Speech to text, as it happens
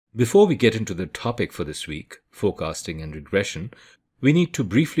Before we get into the topic for this week, forecasting and regression, we need to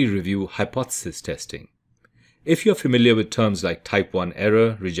briefly review hypothesis testing. If you're familiar with terms like type 1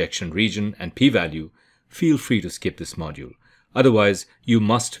 error, rejection region, and p-value, feel free to skip this module. Otherwise, you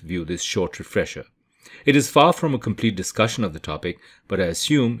must view this short refresher. It is far from a complete discussion of the topic, but I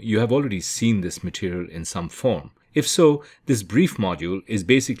assume you have already seen this material in some form. If so, this brief module is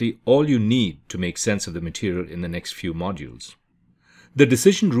basically all you need to make sense of the material in the next few modules. The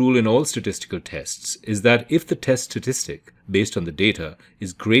decision rule in all statistical tests is that if the test statistic, based on the data,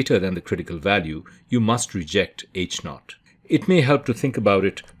 is greater than the critical value, you must reject H0. It may help to think about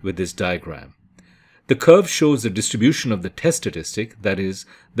it with this diagram. The curve shows the distribution of the test statistic, that is,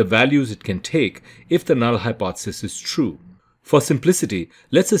 the values it can take if the null hypothesis is true. For simplicity,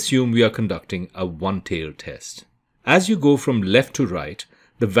 let's assume we are conducting a one-tailed test. As you go from left to right,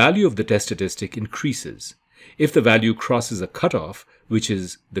 the value of the test statistic increases. If the value crosses a cutoff, which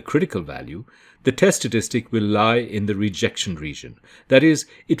is the critical value, the test statistic will lie in the rejection region. That is,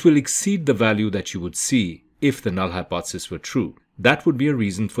 it will exceed the value that you would see if the null hypothesis were true. That would be a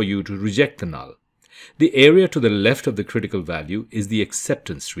reason for you to reject the null. The area to the left of the critical value is the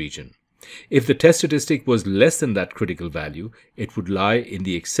acceptance region. If the test statistic was less than that critical value, it would lie in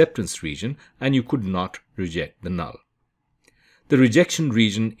the acceptance region and you could not reject the null. The rejection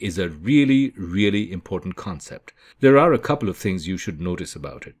region is a really important concept. There are a couple of things you should notice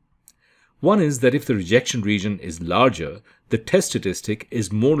about it. One is that if the rejection region is larger, the test statistic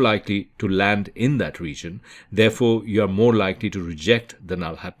is more likely to land in that region. Therefore, you are more likely to reject the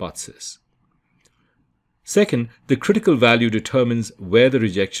null hypothesis. Second, the critical value determines where the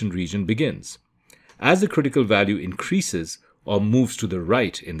rejection region begins. As the critical value increases, or moves to the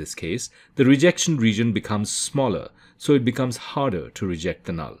right in this case, the rejection region becomes smaller, so it becomes harder to reject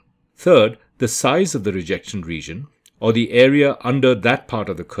the null. Third, the size of the rejection region, or the area under that part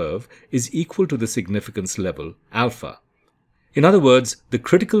of the curve, is equal to the significance level, alpha. In other words, the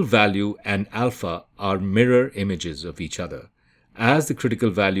critical value and alpha are mirror images of each other. As the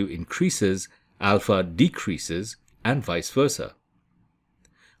critical value increases, alpha decreases, and vice versa.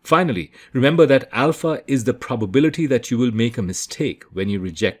 Finally, remember that alpha is the probability that you will make a mistake when you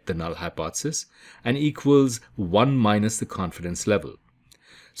reject the null hypothesis and equals 1 minus the confidence level.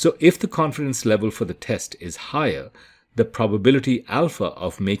 So if the confidence level for the test is higher, the probability alpha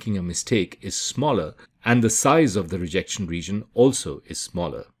of making a mistake is smaller and the size of the rejection region also is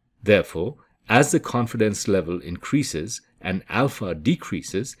smaller. Therefore, as the confidence level increases and alpha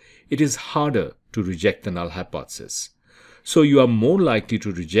decreases, it is harder to reject the null hypothesis. So you are more likely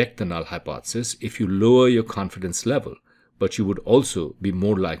to reject the null hypothesis if you lower your confidence level, but you would also be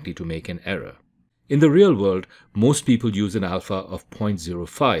more likely to make an error. In the real world, most people use an alpha of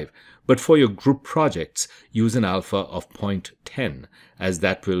 0.05, but for your group projects, use an alpha of 0.10, as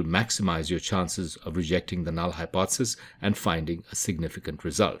that will maximize your chances of rejecting the null hypothesis and finding a significant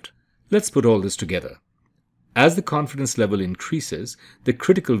result. Let's put all this together. As the confidence level increases, the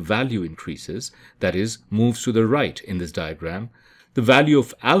critical value increases, that is, moves to the right in this diagram, the value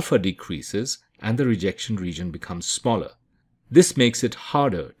of alpha decreases, and the rejection region becomes smaller. This makes it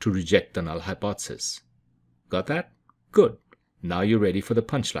harder to reject the null hypothesis. Got that? Good. Now you're ready for the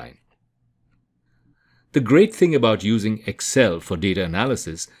punchline. The great thing about using Excel for data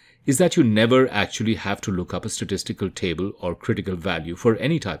analysis is that you never actually have to look up a statistical table or critical value for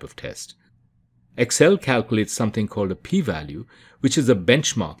any type of test. Excel calculates something called a p-value, which is a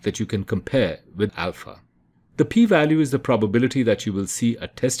benchmark that you can compare with alpha. The p-value is the probability that you will see a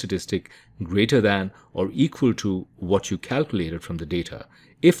test statistic greater than or equal to what you calculated from the data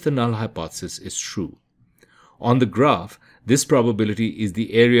if the null hypothesis is true. On the graph, this probability is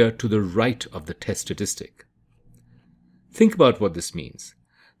the area to the right of the test statistic. Think about what this means.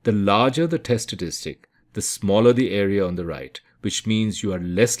 The larger the test statistic, the smaller the area on the right, which means you are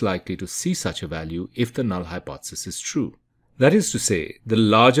less likely to see such a value if the null hypothesis is true. That is to say, the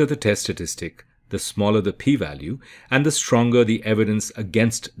larger the test statistic, the smaller the p-value, and the stronger the evidence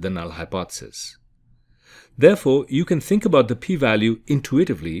against the null hypothesis. Therefore, you can think about the p-value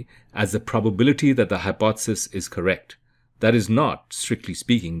intuitively as the probability that the hypothesis is correct. That is not, strictly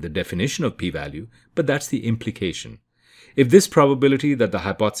speaking, the definition of p-value, but that's the implication. If this probability that the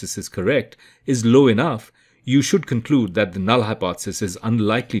hypothesis is correct is low enough, you should conclude that the null hypothesis is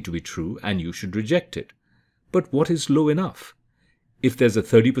unlikely to be true and you should reject it. But what is low enough? If there's a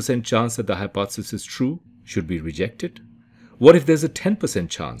 30% chance that the hypothesis is true, should we reject it? What if there's a 10%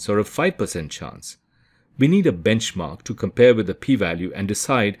 chance or a 5% chance? We need a benchmark to compare with the p-value and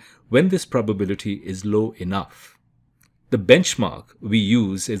decide when this probability is low enough. The benchmark we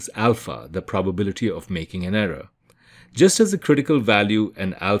use is alpha, the probability of making an error. Just as the critical value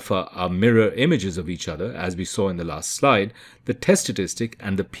and alpha are mirror images of each other, as we saw in the last slide, the test statistic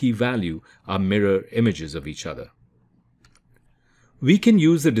and the p-value are mirror images of each other. We can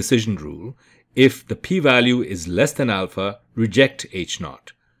use the decision rule. If the p-value is less than alpha, reject H0.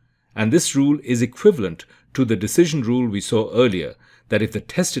 And this rule is equivalent to the decision rule we saw earlier, that if the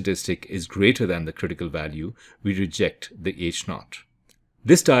test statistic is greater than the critical value, we reject the H0.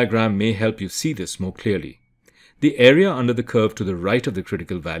 This diagram may help you see this more clearly. The area under the curve to the right of the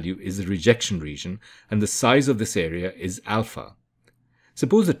critical value is the rejection region, and the size of this area is alpha.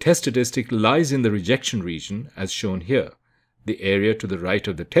 Suppose the test statistic lies in the rejection region, as shown here. The area to the right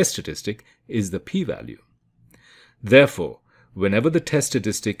of the test statistic is the p-value. Therefore, whenever the test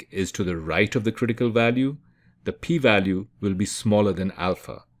statistic is to the right of the critical value, the p-value will be smaller than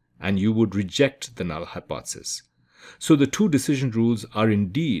alpha, and you would reject the null hypothesis. So the two decision rules are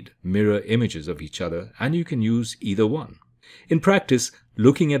indeed mirror images of each other, and you can use either one. In practice,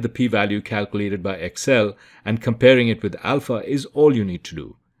 looking at the p-value calculated by Excel and comparing it with alpha is all you need to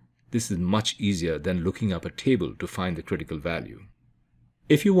do. This is much easier than looking up a table to find the critical value.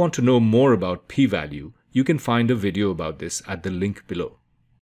 If you want to know more about p-value, you can find a video about this at the link below.